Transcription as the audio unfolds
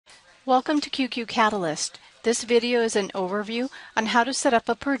Welcome to QQCatalyst. This video is an overview on how to set up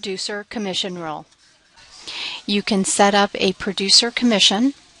a producer commission rule. You can set up a producer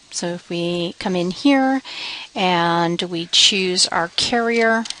commission. So if we come in here and we choose our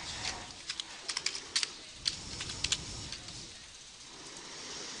carrier,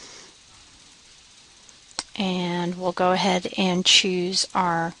 and we'll go ahead and choose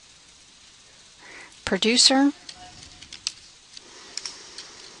our producer.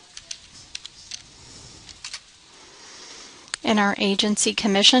 And our agency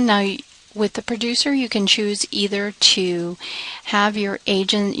commission. Now with the producer, you can choose either to have your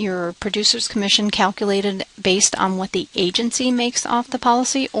producer's commission calculated based on what the agency makes off the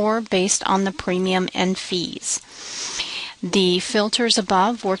policy or based on the premium and fees. The filters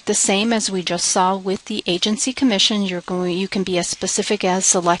above work the same as we just saw with the agency commission. You can be as specific as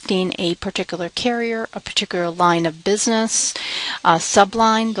selecting a particular carrier, a particular line of business, a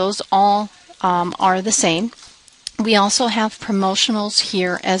subline. Those all are the same. We also have promotionals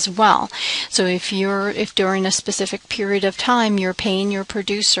here as well. So if during a specific period of time you're paying your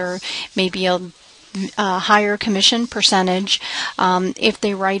producer maybe a higher commission percentage if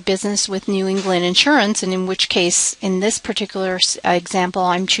they write business with New England Insurance, and in which case in this particular example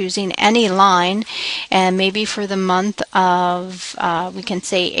I'm choosing any line, and maybe for the month of we can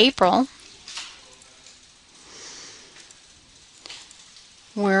say April,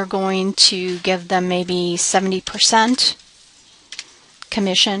 we're going to give them maybe 70%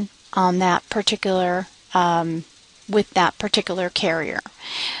 commission on that particular with that particular carrier.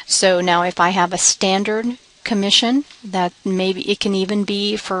 So now if I have a standard commission, that maybe it can even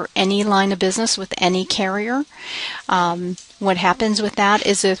be for any line of business with any carrier. What happens with that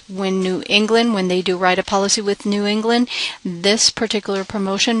is if when they do write a policy with New England, this particular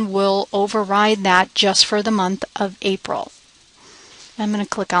promotion will override that just for the month of April. I'm going to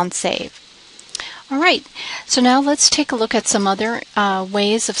click on Save. Alright, so now let's take a look at some other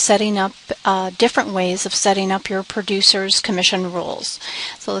ways of setting up, different ways of setting up your producer's commission rules.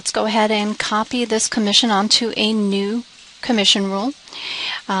 So let's go ahead and copy this commission onto a new commission rule.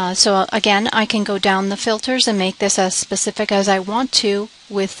 So again, I can go down the filters and make this as specific as I want to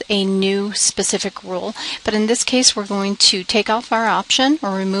with a new specific rule. But in this case, we're going to take off our option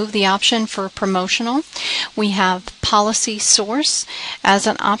or remove the option for promotional. We have policy source as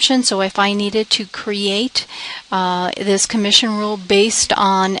an option. So if I needed to create this commission rule based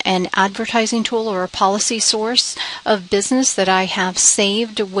on an advertising tool or a policy source of business that I have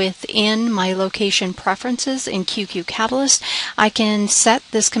saved within my location preferences in QQCatalyst, I can set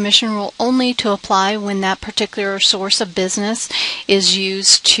this commission rule only to apply when that particular source of business is used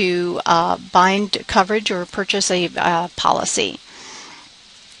to bind coverage or purchase a policy.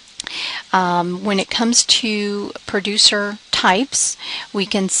 When it comes to producer types, we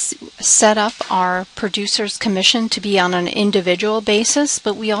can set up our producer's commission to be on an individual basis,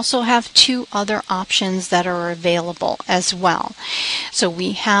 but we also have two other options that are available as well. So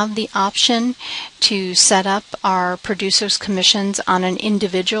we have the option to set up our producer's commissions on an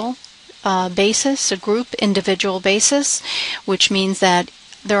individual basis, a group individual basis, which means that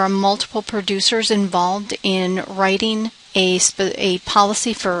there are multiple producers involved in writing a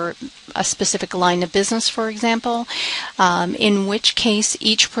policy for a specific line of business, for example, in which case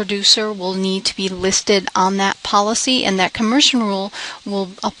each producer will need to be listed on that policy, and that commission rule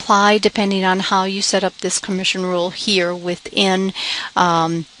will apply depending on how you set up this commission rule here within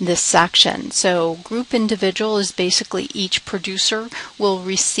this section. So group individual is basically each producer will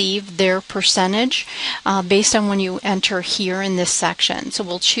receive their percentage based on when you enter here in this section. So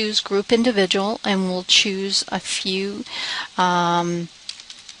we'll choose group individual, and we'll choose a few.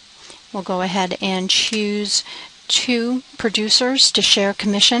 We'll go ahead and choose two producers to share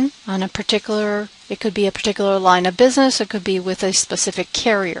commission on a particular, it could be a particular line of business, it could be with a specific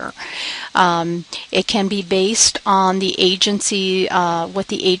carrier. It can be based on the agency, what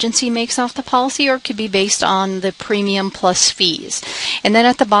the agency makes off the policy, or it could be based on the premium plus fees. And then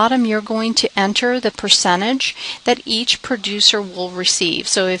at the bottom, you're going to enter the percentage that each producer will receive.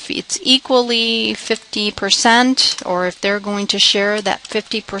 So if it's equally 50%, or if they're going to share that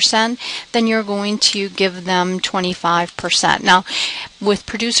 50%, then you're going to give them 25%. Now, with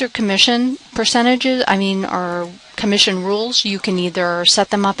producer commission percentages, or commission rules, you can either set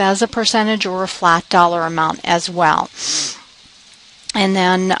them up as a percentage or a flat dollar amount as well. And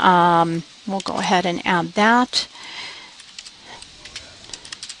then we'll go ahead and add that.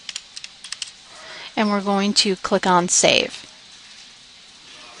 And we're going to click on Save.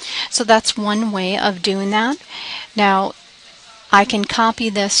 So that's one way of doing that. Now, I can copy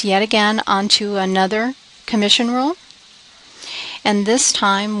this yet again onto another commission rule. And this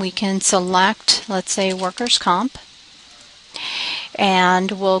time we can select, let's say, workers' comp.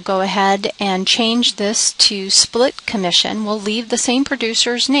 And we'll go ahead and change this to split commission. We'll leave the same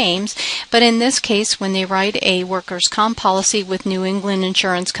producers' names, but in this case, when they write a workers' comp policy with New England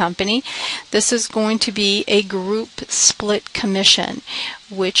Insurance Company, this is going to be a group split commission,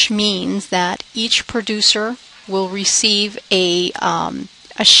 which means that each producer will receive a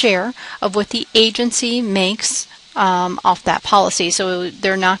share of what the agency makes off that policy. So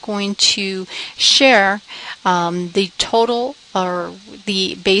they're not going to share the total or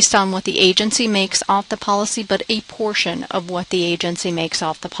based on what the agency makes off the policy, but a portion of what the agency makes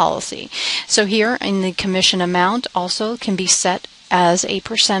off the policy. So here in the commission amount also can be set as a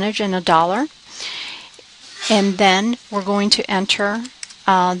percentage in a dollar. And then we're going to enter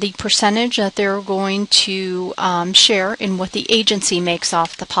the percentage that they're going to share in what the agency makes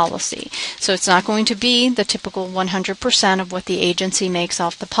off the policy. So it's not going to be the typical 100% of what the agency makes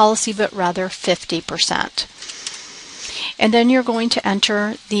off the policy, but rather 50%. And then you're going to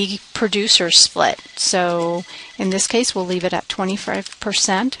enter the producer split. So in this case, we'll leave it at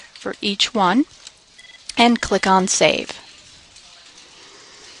 25% for each one and click on Save.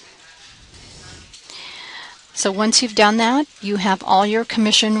 So once you've done that, you have all your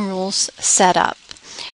commission rules set up.